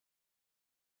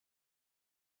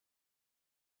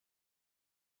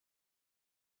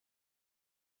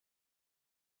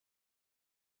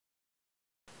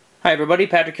Hi everybody,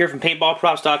 Patrick here from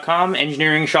paintballprops.com,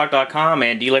 engineeringshock.com,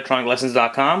 and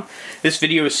electroniclessons.com. This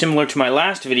video is similar to my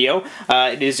last video.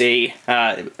 It is a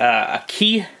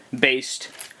key-based,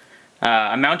 a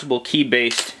mountable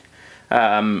key-based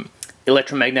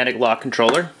electromagnetic lock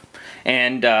controller.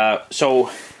 And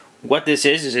so what this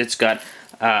is it's got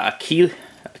a key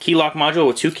lock module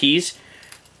with two keys.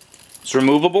 It's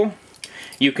removable.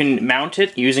 You can mount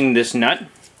it using this nut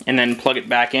and then plug it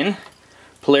back in.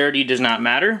 Polarity does not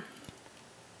matter.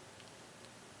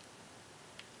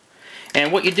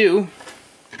 And what you do,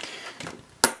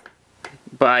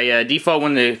 by default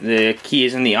when the key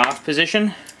is in the off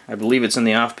position, I believe it's in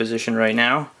the off position right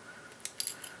now,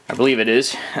 I believe it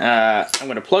is, I'm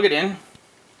going to plug it in,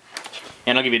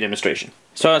 and I'll give you a demonstration.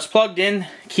 So it's plugged in,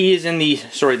 key is in the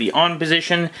on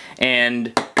position,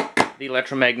 and the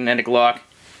electromagnetic lock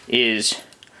is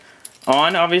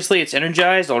on. Obviously it's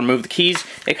energized. I'll remove the keys.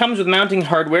 It comes with mounting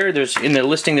hardware. In the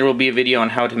listing there will be a video on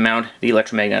how to mount the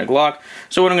electromagnetic lock.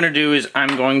 So what I'm going to do is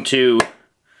I'm going to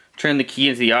turn the key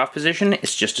into the off position.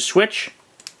 It's just a switch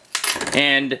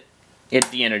and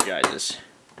it de-energizes.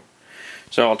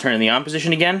 So I'll turn in the on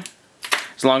position again,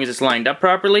 as long as it's lined up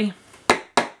properly,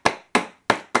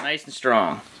 nice and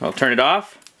strong. So I'll turn it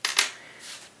off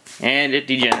and it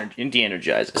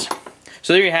de-energizes.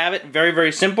 So there you have it. Very,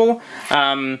 very simple.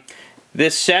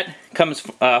 This set comes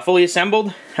fully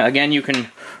assembled. Again, you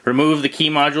can remove the key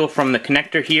module from the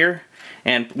connector here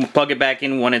and plug it back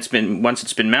in once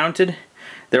it's been mounted.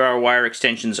 There are wire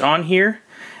extensions on here.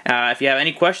 If you have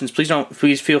any questions,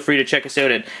 please feel free to check us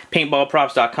out at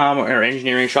paintballprops.com or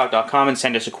engineeringshock.com and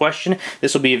send us a question.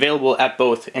 This will be available at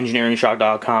both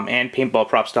engineeringshock.com and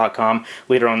paintballprops.com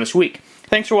later on this week.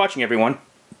 Thanks for watching, everyone.